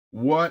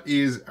What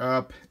is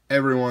up,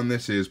 everyone?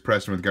 This is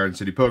Preston with Garden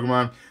City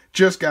Pokemon.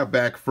 Just got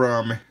back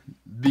from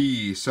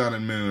the Sun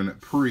and Moon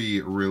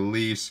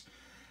pre-release,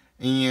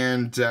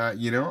 and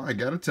I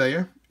gotta tell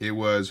you, it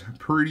was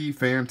pretty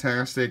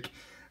fantastic.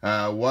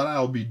 What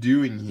I'll be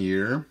doing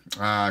here,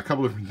 a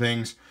couple different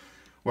things.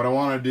 What I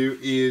want to do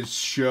is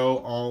show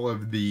all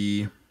of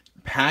the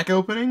pack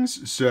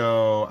openings,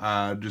 so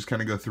just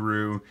kind of go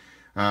through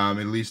at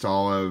least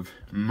all of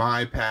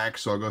my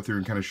packs, so I'll go through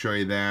and kind of show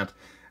you that.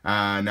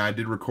 Now I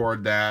did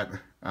record that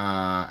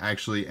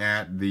actually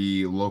at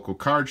the local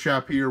card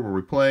shop here where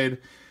we played,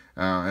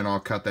 and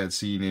I'll cut that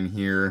scene in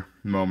here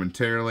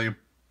momentarily.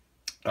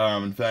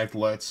 In fact,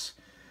 let's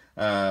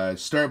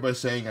start by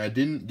saying I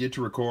didn't get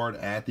to record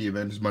at the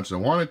event as much as I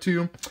wanted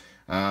to,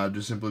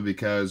 just simply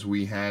because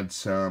we had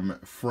some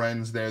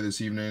friends there this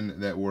evening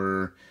that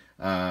were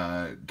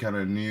kind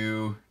of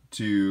new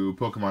to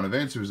Pokemon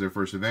events. It was their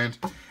first event,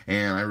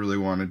 and I really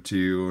wanted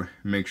to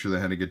make sure they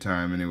had a good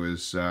time, and it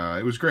was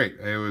great.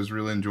 It was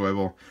really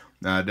enjoyable.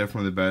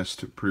 Definitely the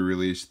best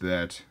pre-release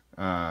that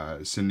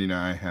Cindy and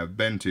I have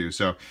been to.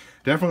 So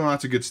definitely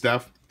lots of good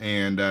stuff,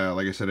 and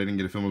like I said, I didn't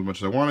get to film as much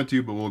as I wanted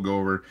to, but we'll go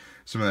over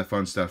some of that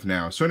fun stuff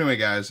now. So anyway,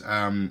 guys,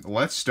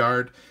 let's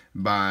start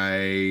by,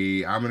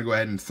 I'm going to go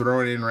ahead and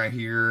throw it in right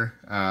here,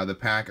 the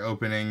pack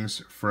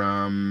openings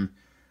from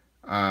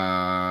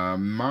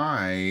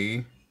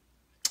my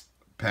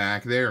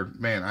pack there.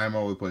 Man, I'm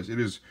all over the place. It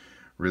is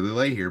really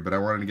late here, but I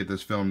wanted to get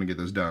this filmed and get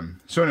this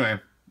done. So anyway,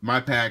 my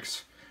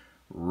packs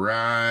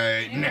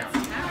right now.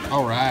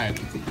 All right.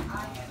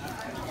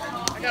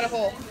 I got a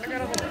hole. In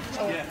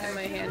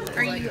my hand.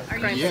 Are you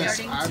Yes,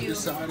 starting I've to?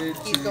 decided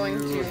He's going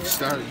to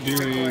start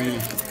doing.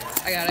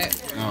 I got it.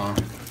 Oh.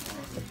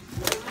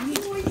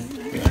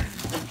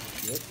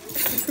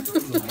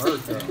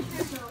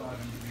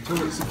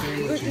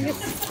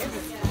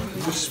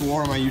 I just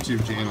swore on my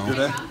YouTube channel. Did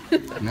I?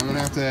 And I'm gonna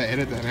have to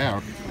edit that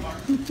out.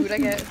 Who'd I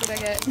get?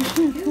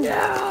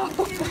 No!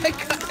 I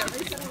got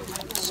everything.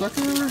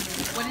 Sucker.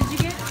 What did you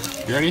get?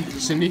 You ready,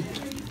 Cindy?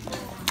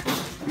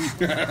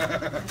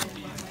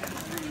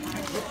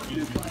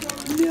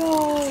 No!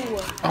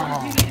 Oh. I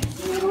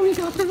only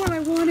got the one I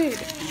wanted.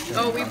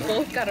 Oh, we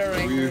both got a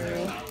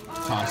regular.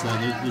 Toss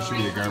that. This should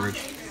be a garbage.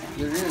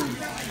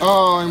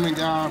 Oh my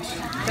gosh.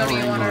 Don't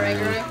you want a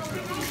regular?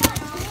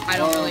 I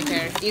don't really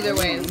care. Either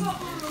way.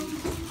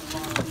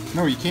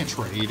 No, you can't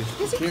trade.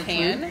 Yes, you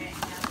can.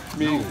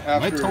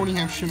 Let Tony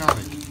have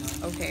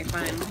Shiinotic. Okay,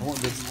 fine. I want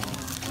this one.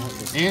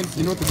 And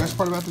you know what the best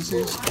part about this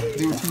is?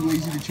 They were too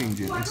lazy to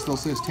change it. It still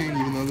says 10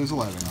 even though there's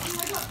 11.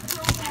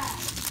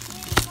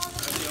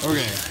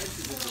 Okay.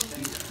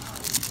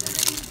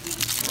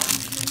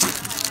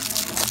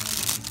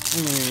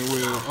 And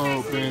we'll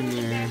open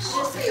this.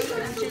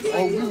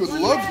 Oh, we would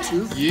love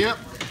to. Yep.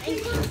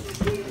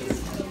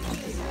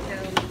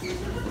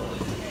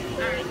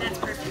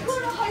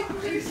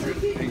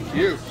 Thank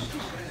you. I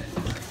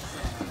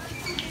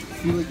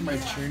feel like my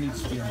chair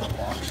needs to be on the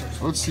box.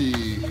 Let's see.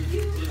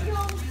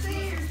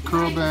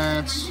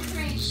 Curlbats,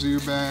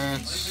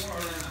 Zubats,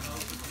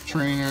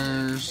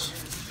 trainers.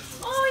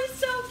 Oh, he's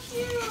so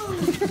cute!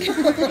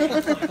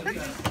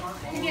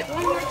 You get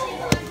one more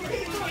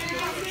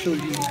Show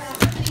you.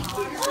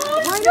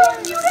 Why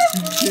don't you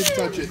You can't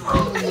touch it.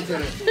 Look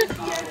at it.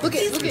 Look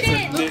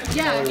it.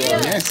 Yeah.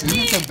 Yes, isn't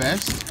it the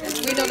best?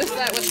 We noticed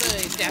that with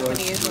the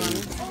Japanese one.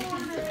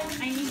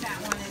 I need that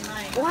one in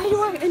mine. Why do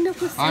I end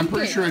up with I'm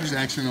pretty sure I just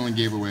accidentally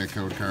gave away a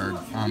code card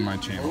on my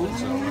channel.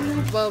 So.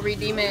 Well,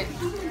 redeem it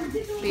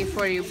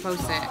before you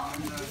post it.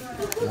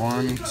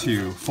 1,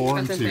 2, 4,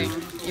 and That's the 2.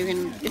 thing. You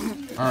can.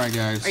 Alright,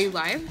 guys. Are you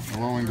live?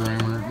 Alolan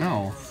Grimer.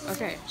 No.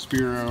 Okay.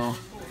 Spiro.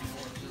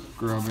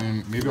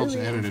 Grubbin. Maybe I'll just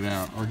edit it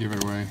out or give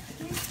it away.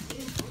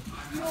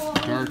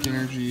 Dark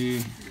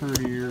Energy.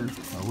 Herdier.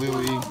 A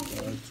Lily.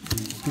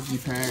 Pidgey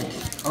Pack.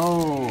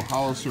 Oh,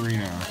 Hollow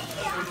Serena.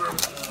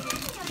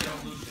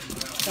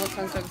 Don't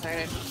sound so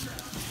excited.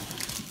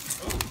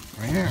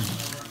 I am.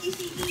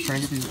 Just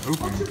trying to get these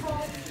open.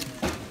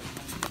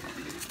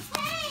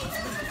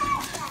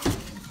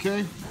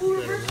 Okay.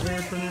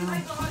 There for now.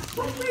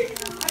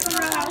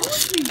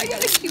 I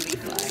got a cutie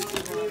fly.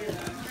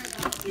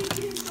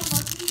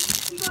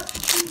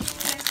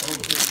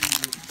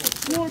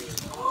 What?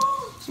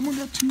 Someone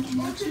got 2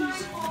 GXs?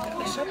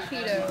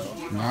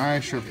 Sharpedo.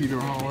 Nice. Sharpedo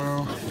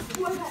Hollow.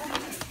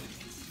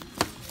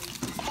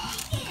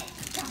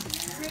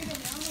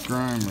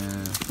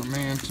 Grimer.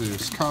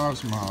 Fomantis.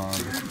 Cosmog.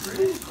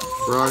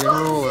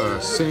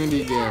 Ragnola.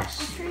 Sandy Gifts.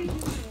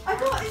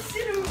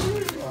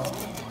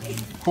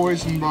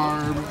 Poison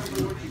Barb.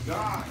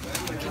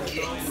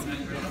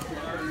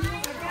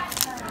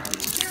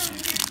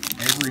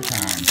 Every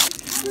time.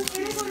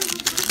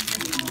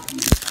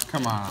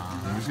 Come on.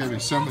 There's gotta be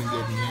something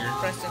good in here.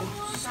 Preston.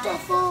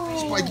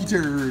 Spiky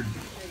Turd.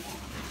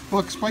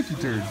 Look, Spiky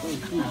Turd.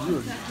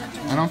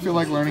 I don't feel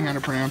like learning how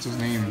to pronounce his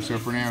name, so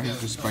for now he's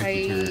just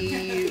Spiky Turd.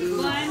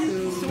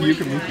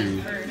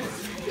 Yukamuku.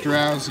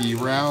 Drowsy,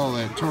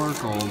 Rowlet,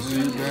 Torkoal,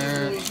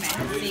 Zubat.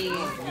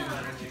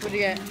 What'd you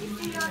get?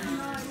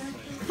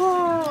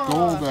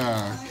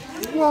 Golduck.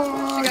 She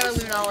got a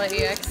Lunala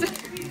EX.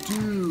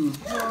 Dude,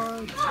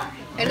 what?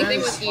 Anything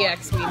with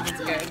EX means it's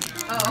good.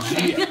 Oh,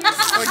 okay.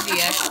 Or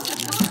GX.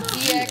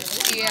 EX,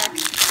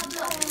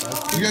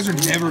 GX. You guys are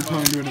never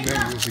coming to an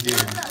event with us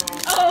again.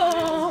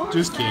 Oh.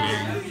 Just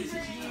kidding.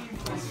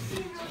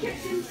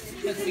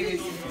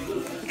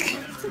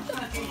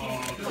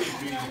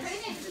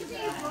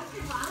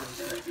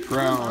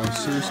 Growl,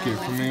 Surskit,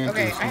 Comantus.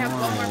 Okay, I have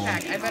one more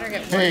pack. I better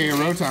get one. Hey,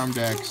 Rotom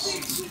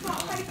Dex.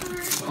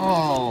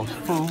 Oh,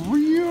 for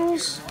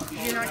reals?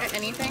 Did you not get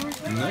anything?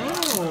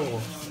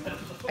 No.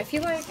 I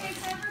feel like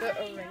the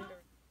Orange.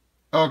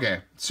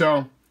 Okay,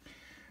 so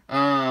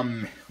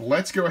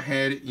let's go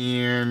ahead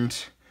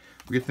and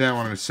we'll get to that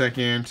one in a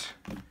second.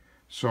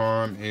 So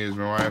one is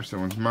my wife's, that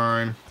one's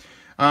mine.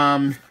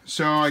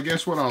 So I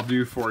guess what I'll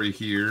do for you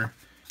here.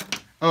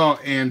 Oh,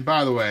 and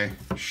by the way,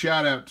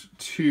 shout out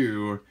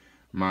to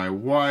my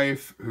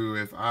wife, who,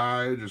 if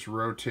I just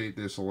rotate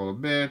this a little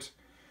bit,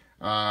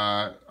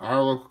 our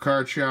local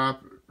card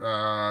shop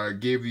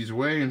gave these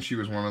away, and she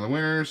was one of the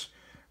winners.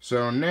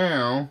 So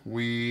now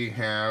we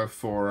have,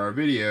 for our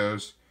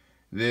videos,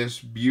 this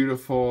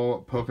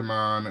beautiful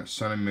Pokemon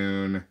Sun and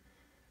Moon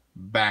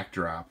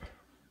backdrop.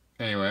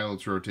 Anyway,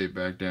 let's rotate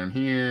back down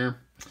here.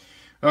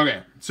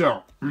 Okay,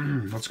 so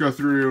let's go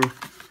through.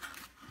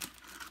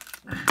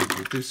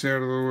 Get this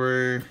out of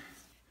the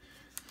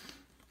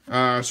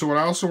way. So what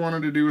I also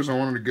wanted to do is I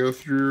wanted to go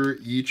through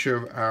each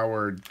of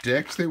our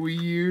decks that we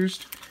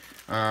used.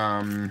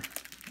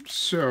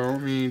 So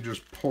let me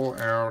just pull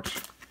out.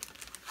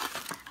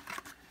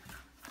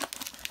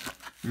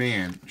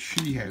 Man,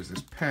 she has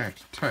this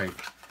packed tight.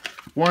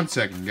 One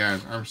second,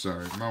 guys. I'm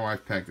sorry. My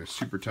wife packed this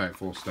super tight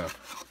full of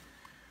stuff.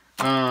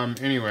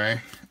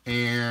 Anyway,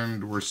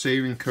 and we're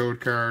saving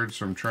code cards,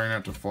 so I'm trying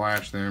not to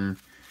flash them.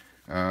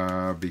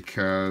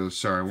 Because,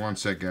 sorry, one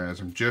sec, guys.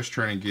 I'm just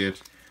trying to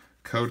get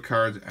code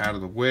cards out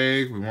of the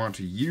way. We want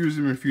to use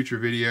them in future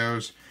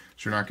videos,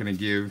 so we're not going to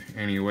give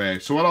any away.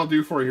 So what I'll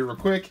do for you here real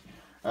quick,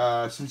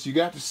 since you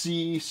got to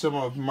see some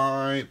of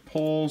my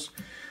polls,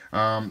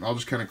 I'll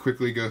just kind of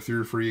quickly go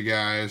through for you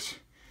guys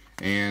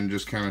and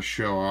just kind of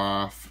show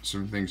off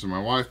some things that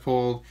my wife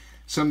pulled.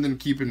 Something to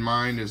keep in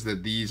mind is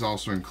that these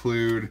also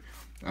include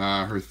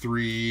her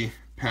 3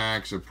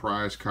 packs of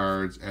prize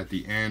cards at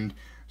the end.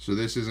 So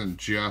this isn't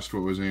just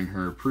what was in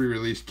her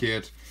pre-release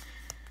kit.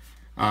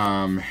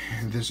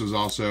 This was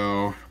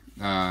also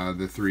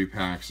the 3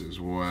 packs as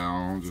well.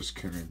 I'll just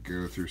kind of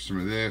go through some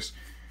of this.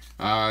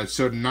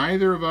 So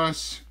neither of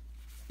us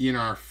in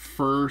our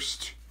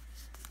first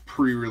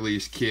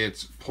pre-release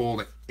kits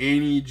pulled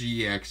any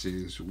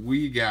GXs.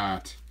 We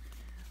got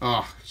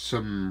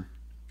some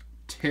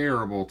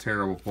terrible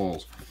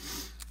pulls.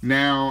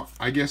 Now,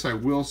 I guess I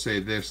will say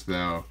this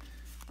though.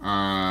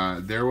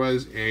 There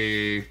was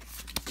a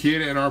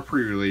kid at our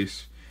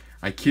pre-release,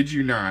 I kid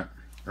you not,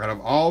 out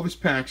of all of his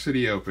packs that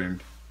he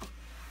opened,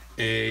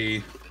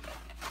 a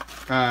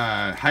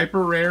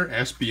hyper rare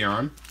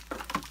Espeon,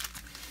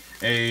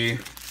 a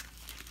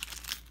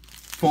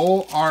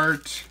full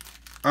art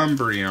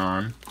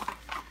Umbreon,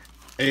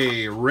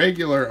 a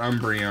regular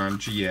Umbreon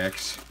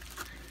GX,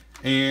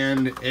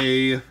 and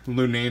a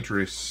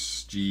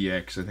Lunatris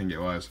GX, I think it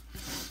was.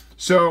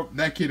 So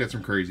that kid had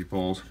some crazy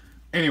pulls.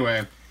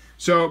 Anyway,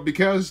 so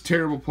because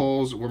terrible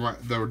pulls were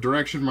the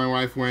direction my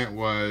wife went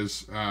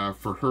was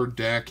for her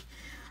deck.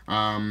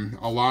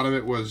 A lot of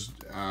it was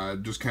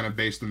just kind of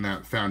based on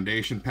that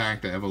foundation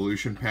pack. The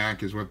evolution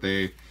pack is what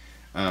they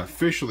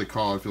officially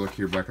call it. If you look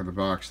here back on the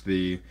box,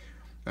 the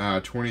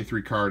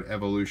 23 card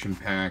evolution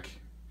pack,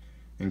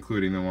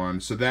 including the one.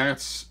 So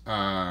that's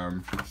a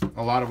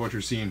lot of what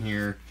you're seeing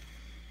here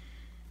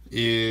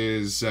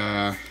is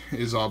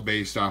all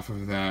based off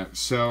of that.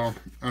 So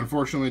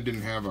unfortunately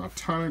didn't have a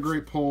ton of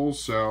great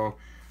pulls, so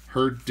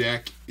her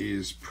deck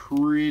is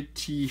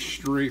pretty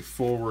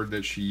straightforward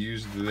that she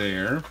used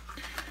there.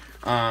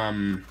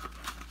 Now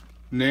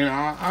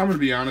I'm gonna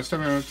be honest,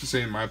 I'm gonna have to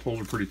say my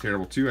pulls are pretty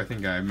terrible too. I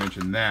think I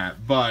mentioned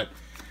that, but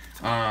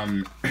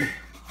I,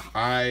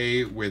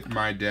 with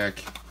my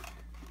deck,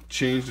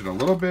 changed it a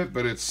little bit,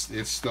 but it's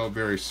still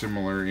very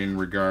similar in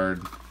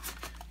regard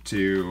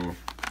to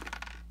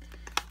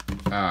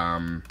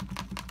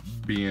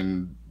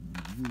being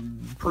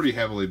pretty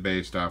heavily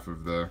based off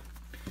of the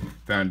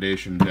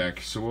foundation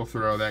deck. So we'll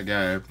throw that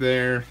guy up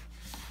there.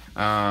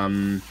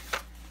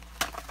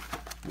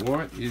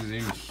 What is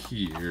in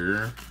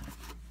here?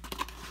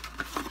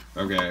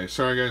 Okay,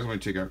 sorry guys, let me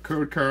take out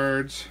code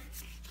cards.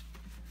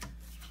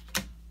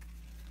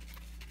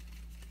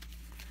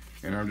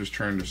 And I'm just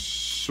trying to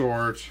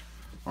sort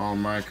all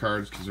my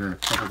cards because they're in a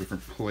couple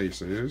different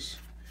places.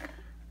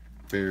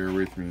 Bear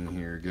with me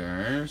here,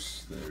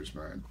 guys. There's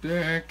my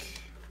deck.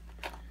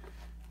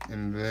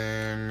 And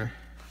then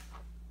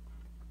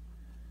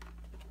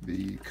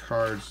the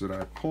cards that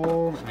I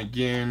pulled. And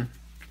again,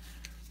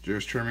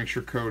 just trying to make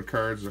sure code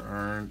cards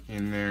aren't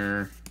in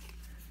there.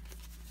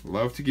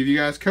 Love to give you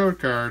guys code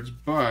cards,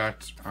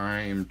 but I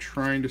am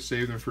trying to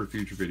save them for a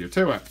future video.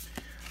 Tell you what,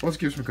 let's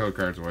give some code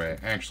cards away.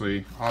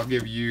 Actually, I'll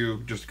give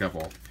you just a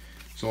couple.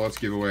 So let's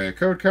give away a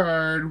code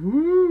card.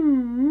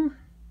 Woo!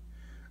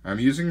 I'm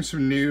using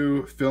some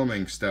new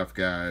filming stuff,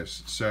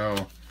 guys.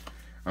 So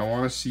I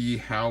want to see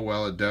how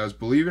well it does.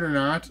 Believe it or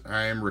not,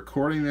 I am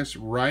recording this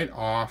right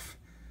off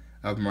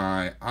of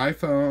my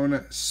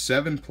iPhone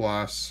 7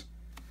 Plus.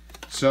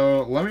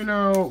 So let me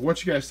know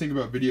what you guys think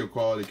about video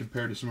quality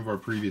compared to some of our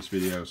previous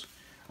videos.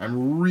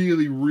 I'm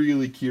really,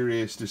 really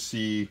curious to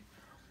see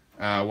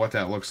what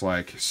that looks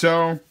like.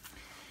 So,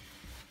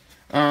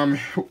 oh,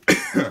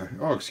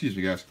 excuse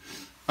me, guys.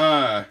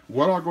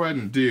 What I'll go ahead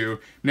and do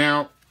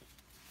now.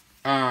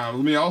 Let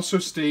me also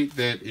state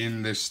that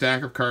in this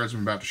stack of cards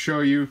I'm about to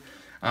show you,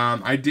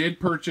 I did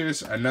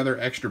purchase another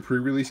extra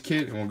pre-release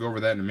kit, and we'll go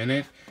over that in a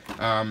minute.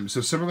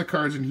 So some of the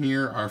cards in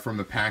here are from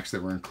the packs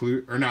that were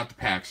included, or not the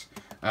packs,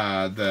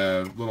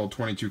 the little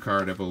 22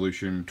 card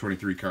evolution,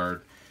 23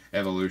 card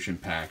evolution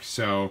pack.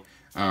 So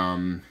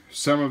some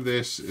of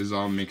this is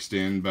all mixed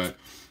in, but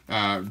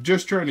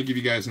just trying to give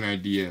you guys an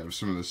idea of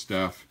some of the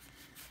stuff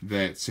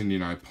that Cindy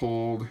and I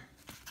pulled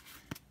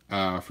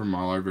from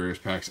all our various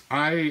packs.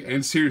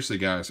 And seriously,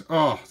 guys,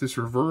 oh, this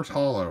reverse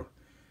holo.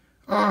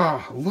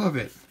 Oh, love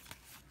it.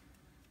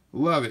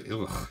 Love it.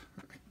 Ugh.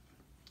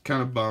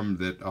 Kind of bummed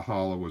that a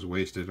holo was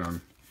wasted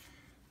on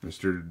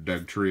Mr.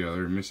 Doug Trio,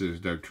 or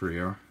Mrs. Doug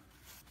Trio.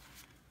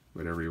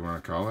 Whatever you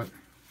want to call it.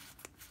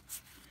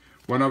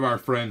 One of our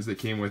friends that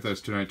came with us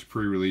tonight to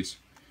pre-release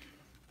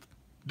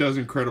does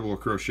incredible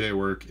crochet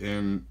work,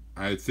 and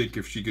I think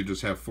if she could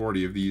just have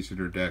 40 of these in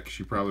her deck,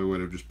 she probably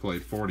would have just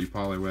played 40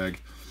 Poliwag.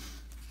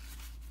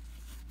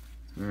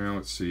 Now,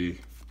 let's see.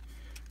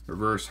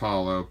 Reverse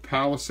holo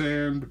pile of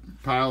sand,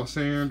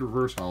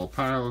 reverse holo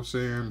pile of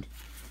sand,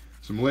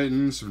 some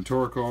Littens, some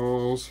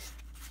Torkoals,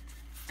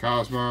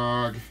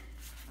 Cosmog.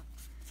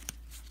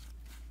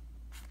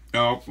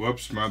 Oh,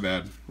 whoops, my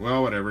bad.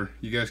 Well, whatever.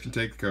 You guys can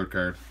take the code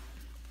card.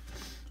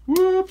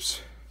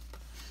 Whoops.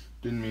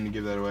 Didn't mean to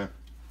give that away.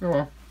 Oh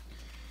well.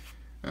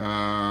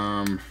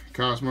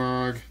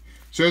 Cosmog.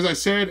 So as I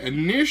said,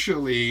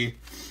 initially,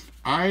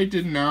 I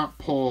did not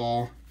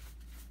pull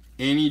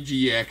any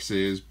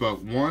GXs,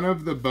 but one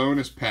of the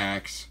bonus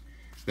packs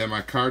that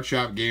my card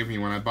shop gave me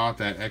when I bought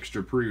that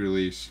extra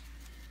pre-release,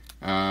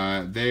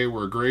 they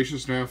were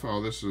gracious enough.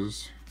 Oh, this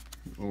is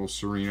a little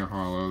Serena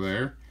holo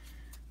there.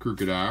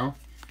 Crocodile.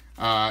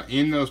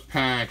 In those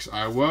packs,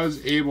 I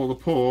was able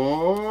to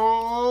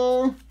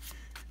pull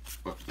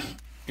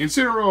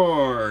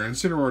Incineroar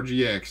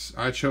GX.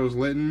 I chose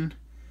Litten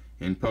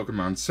in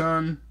Pokemon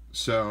Sun,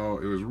 so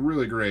it was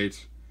really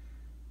great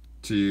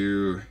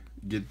to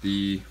get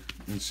the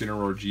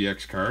Incineroar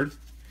GX card.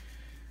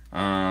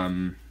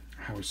 I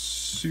was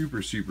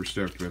super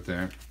stoked about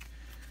that.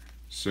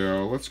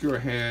 So let's go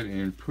ahead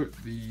and put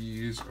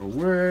these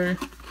away,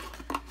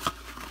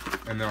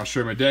 and then I'll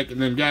show my deck.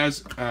 And then,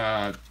 guys,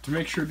 to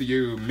make sure that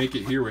you make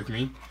it here with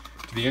me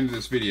to the end of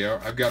this video,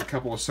 I've got a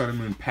couple of Sun and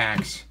Moon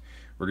packs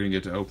we're gonna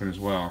get to open as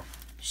well.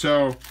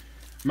 So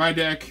my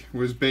deck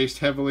was based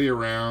heavily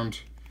around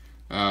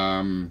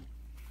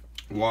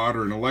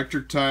water and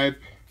electric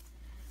type.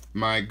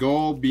 My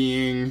goal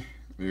being,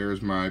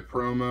 there's my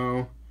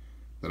promo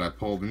that I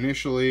pulled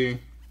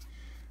initially.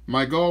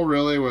 My goal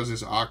really was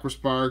this Aqua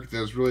Spark. That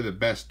was really the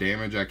best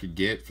damage I could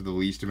get for the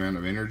least amount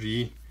of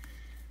energy.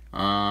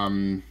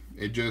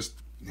 It just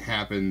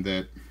happened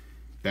that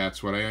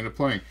that's what I ended up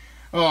playing.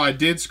 Oh, I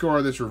did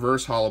score this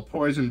reverse holo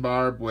Poison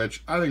Barb,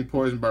 which I think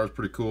Poison Barb is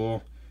pretty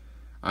cool.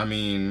 I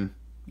mean,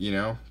 you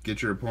know,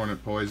 get your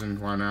opponent poisoned,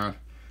 why not?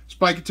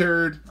 Spiky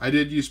Turd, I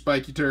did use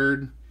Spiky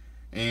Turd.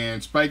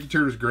 And Spiky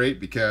Turd was great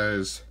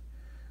because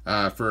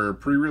for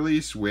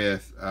pre-release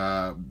with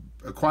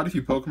quite a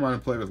few Pokemon I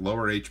play with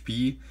lower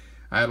HP,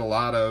 I had a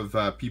lot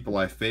of people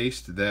I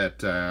faced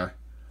that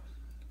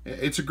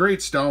it's a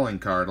great stalling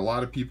card. A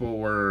lot of people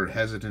were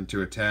hesitant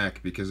to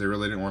attack because they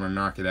really didn't want to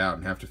knock it out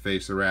and have to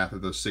face the wrath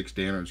of those 6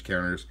 damage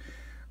counters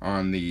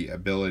on the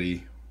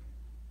ability.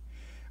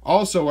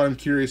 Also, what I'm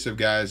curious of,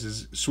 guys,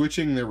 is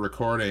switching the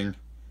recording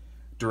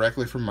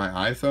directly from my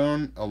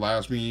iPhone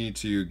allows me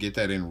to get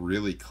that in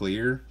really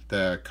clear,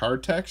 the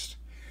card text.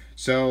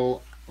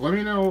 So let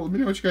me know what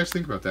you guys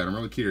think about that. I'm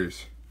really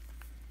curious.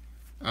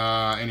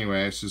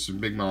 Anyway, so some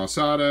big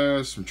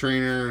Malasada, some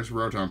trainers,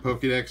 Rotom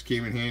Pokedex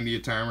came in handy a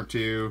time or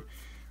two.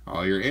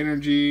 All your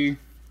energy.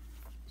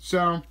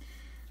 So,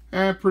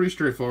 pretty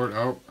straightforward.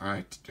 Oh,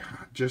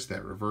 just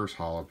that reverse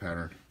holo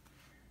pattern.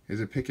 Is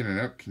it picking it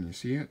up? Can you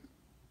see it?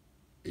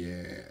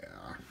 Yeah.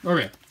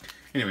 Okay.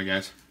 Anyway,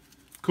 guys,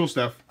 cool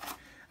stuff.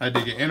 I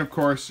dig it. And of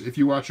course, if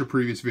you watch a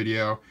previous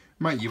video,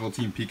 my Evil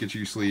Team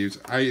Pikachu sleeves.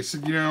 I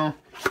said, you know,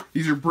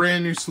 these are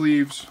brand new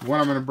sleeves. What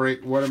am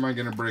I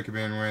gonna break them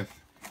in with?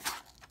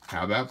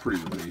 How about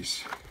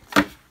pre-release?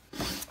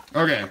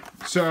 Okay,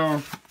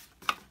 so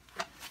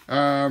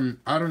I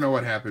don't know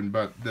what happened,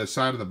 but the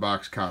side of the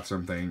box caught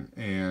something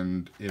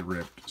and it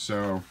ripped.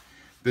 So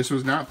this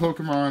was not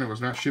Pokemon. It was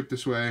not shipped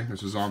this way.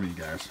 This was all me,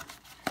 guys.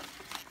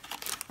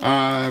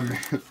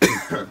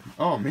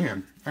 Oh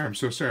man, I'm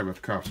so sorry about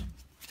the cough.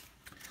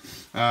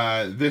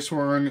 This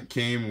one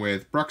came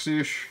with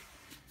Bruxish,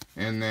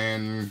 and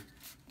then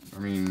I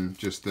mean,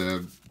 just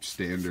the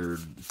standard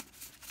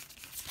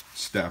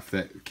stuff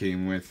that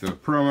came with the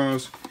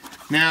promos.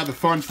 Now, the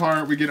fun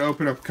part, we get to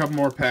open up a couple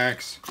more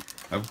packs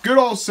of good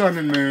old Sun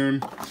and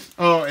Moon.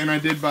 Oh, and I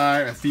did buy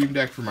a theme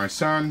deck for my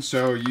son,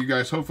 so you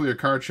guys, hopefully your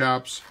card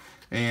shops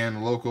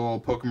and local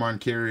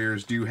Pokemon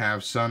carriers do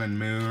have Sun and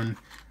Moon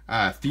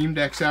theme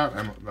decks out.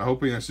 I'm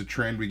hoping that's a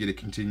trend we get to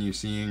continue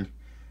seeing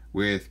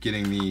with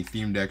getting the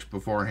theme decks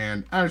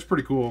beforehand. It's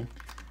pretty cool.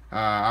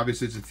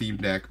 Obviously, it's a theme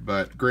deck,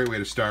 but great way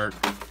to start.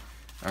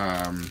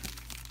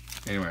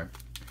 Anyway,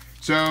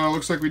 so it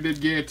looks like we did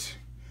get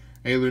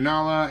a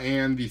Lunala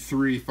and the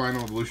 3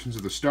 final evolutions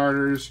of the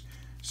starters.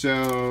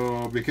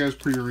 So, because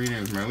Pre-Marina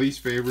is my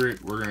least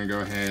favorite, we're going to go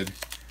ahead.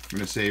 I'm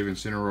going to save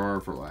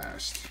Incineroar for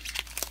last.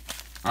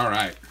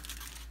 Alright,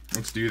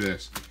 let's do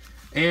this.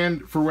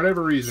 And for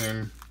whatever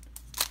reason,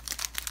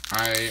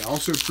 I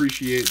also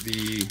appreciate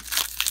the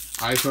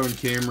iPhone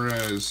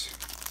camera's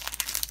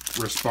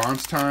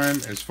response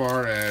time as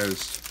far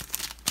as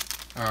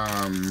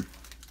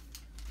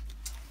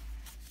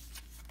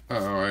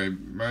I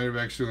might have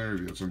accidentally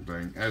revealed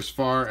something. As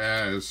far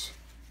as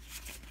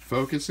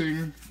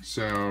focusing,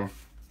 so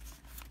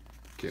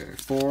okay,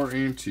 4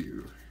 and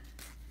 2.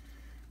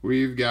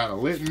 We've got a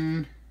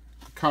Litten,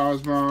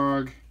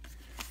 Cosmog,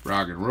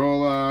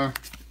 Roggenrola,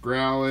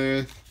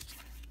 Growlithe,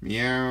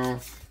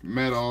 Meowth,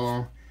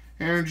 Metal,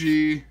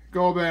 Energy,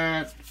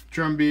 Golbat,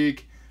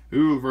 Drumbeak,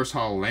 ooh,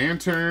 Versatile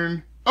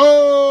Lantern.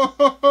 Oh!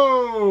 Ho,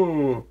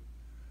 ho!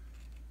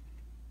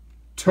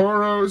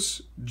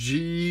 Tauros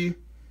GX.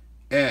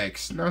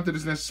 Not that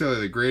it's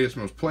necessarily the greatest,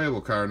 most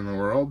playable card in the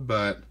world,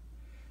 but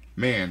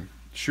man,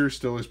 sure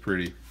still is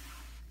pretty.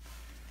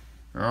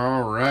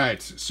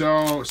 Alright,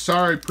 so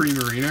sorry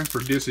Pre-Marina for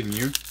dissing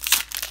you,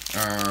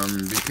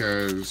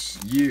 because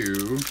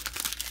you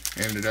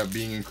ended up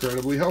being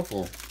incredibly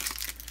helpful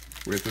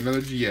with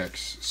another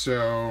GX.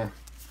 So,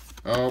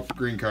 oh,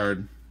 green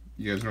card.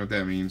 You guys know what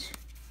that means.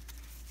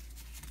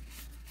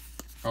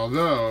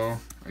 Although,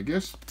 I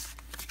guess,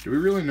 do we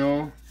really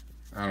know?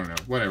 I don't know.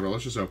 Whatever,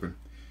 let's just open.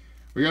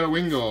 We got a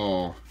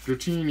Wingull,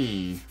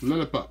 Dratini,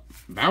 Lillipup,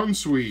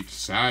 Bounsweet,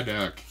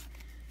 Psyduck,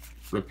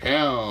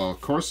 Repel,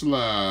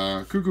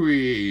 Corsola,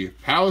 Kukui,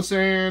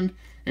 Palisand,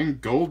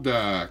 and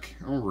Golduck.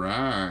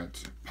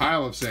 Alright.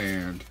 Pile of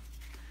Sand.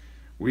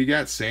 We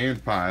got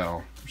Sandpile.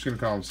 I'm just going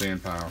to call him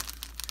Sandpile.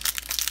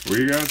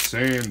 We got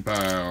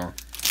Sandpile.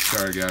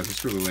 Sorry guys,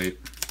 it's really late.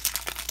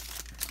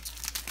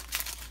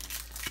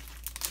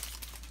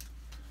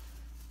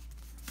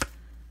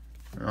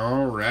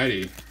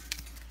 Alrighty.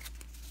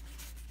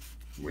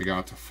 We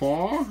got the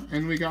 4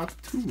 and we got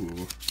the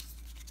 2.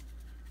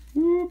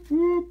 Whoop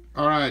whoop.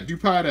 Alright,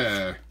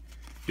 Dupata,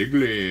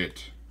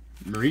 Diglett,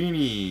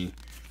 Marini,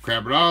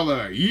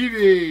 Crabrawler,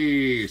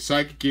 Eevee,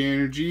 Psychic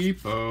Energy,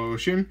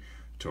 Potion,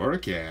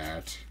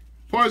 Torracat,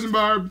 Poison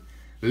Barb,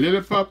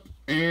 Lillipup,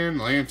 and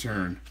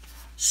Lantern.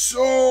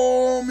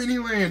 So many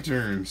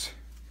lanterns.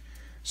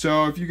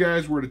 So if you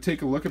guys were to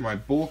take a look at my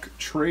bulk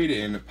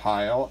trade-in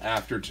pile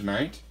after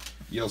tonight,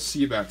 you'll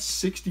see about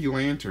 60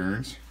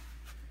 lanterns.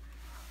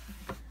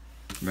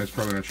 That's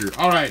probably not true.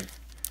 Alright,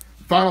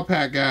 final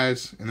pack,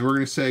 guys, and then we're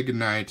going to say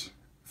goodnight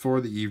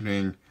for the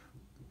evening.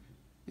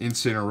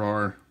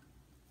 Incineroar,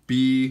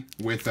 be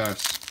with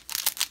us.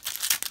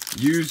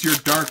 Use your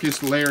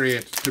darkest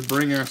lariat to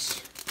bring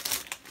us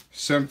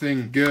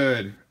something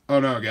good. Oh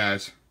no,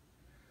 guys.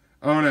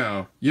 Oh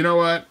no. You know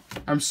what?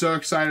 I'm so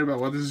excited about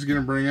what this is going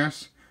to bring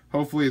us.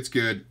 Hopefully it's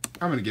good.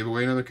 I'm going to give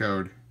away another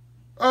code.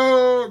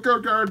 Oh,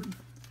 code card.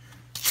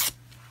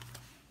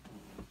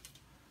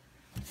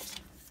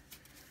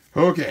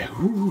 Okay.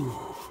 Whew.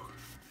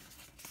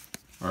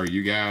 Are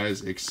you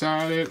guys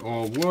excited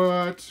or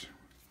what?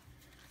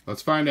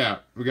 Let's find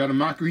out. We got a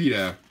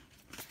Makuhita,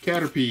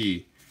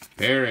 Caterpie,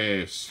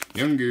 Paris,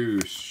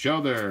 Yungoos,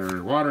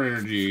 Shelter, Water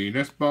Energy,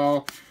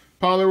 Nestball,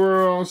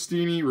 Poliwhirl,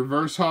 Steenie,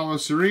 Reverse Hollow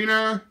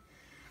Serena.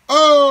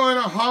 Oh, and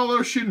a Hollow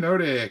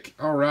Shiinotic.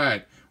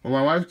 Alright. Well,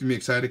 my wife's going to be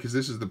excited because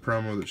this is the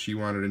promo that she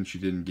wanted and she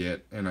didn't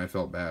get, and I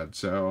felt bad.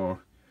 So,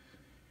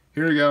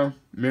 here we go.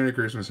 Merry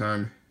Christmas,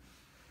 hon.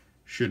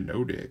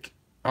 Shiinotic.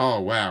 Oh,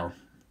 wow.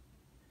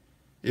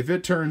 If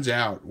it turns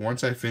out,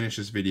 once I finish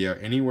this video,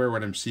 anywhere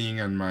what I'm seeing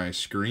on my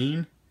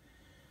screen,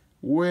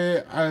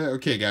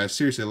 okay, guys,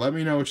 seriously, let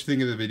me know what you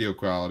think of the video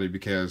quality,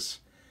 because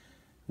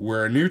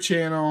we're a new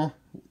channel.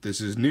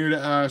 This is new to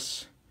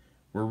us.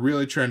 We're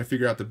really trying to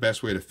figure out the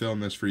best way to film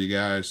this for you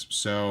guys.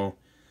 So,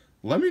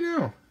 let me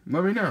know.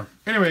 Let me know.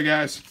 Anyway,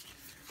 guys,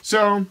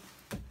 so,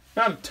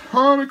 not a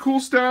ton of cool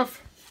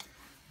stuff,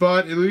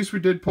 but at least we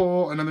did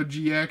pull another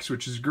GX,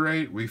 which is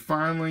great. We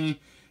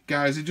finally,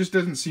 guys, it just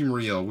doesn't seem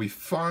real. We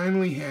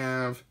finally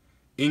have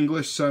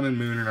English Sun and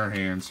Moon in our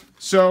hands.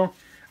 So,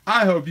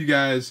 I hope you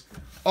guys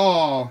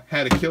all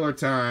had a killer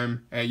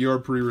time at your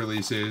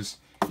pre-releases.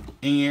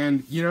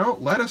 And, you know,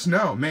 let us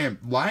know. Man,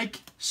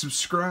 like,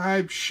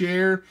 subscribe,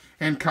 share,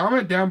 and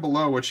comment down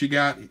below what you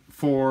got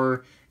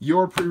for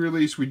your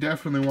pre-release. We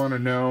definitely want to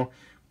know.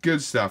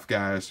 Good stuff,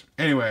 guys.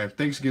 Anyway,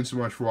 thanks again so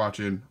much for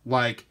watching.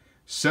 Like,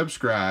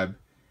 subscribe,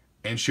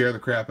 and share the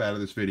crap out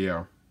of this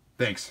video.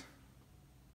 Thanks.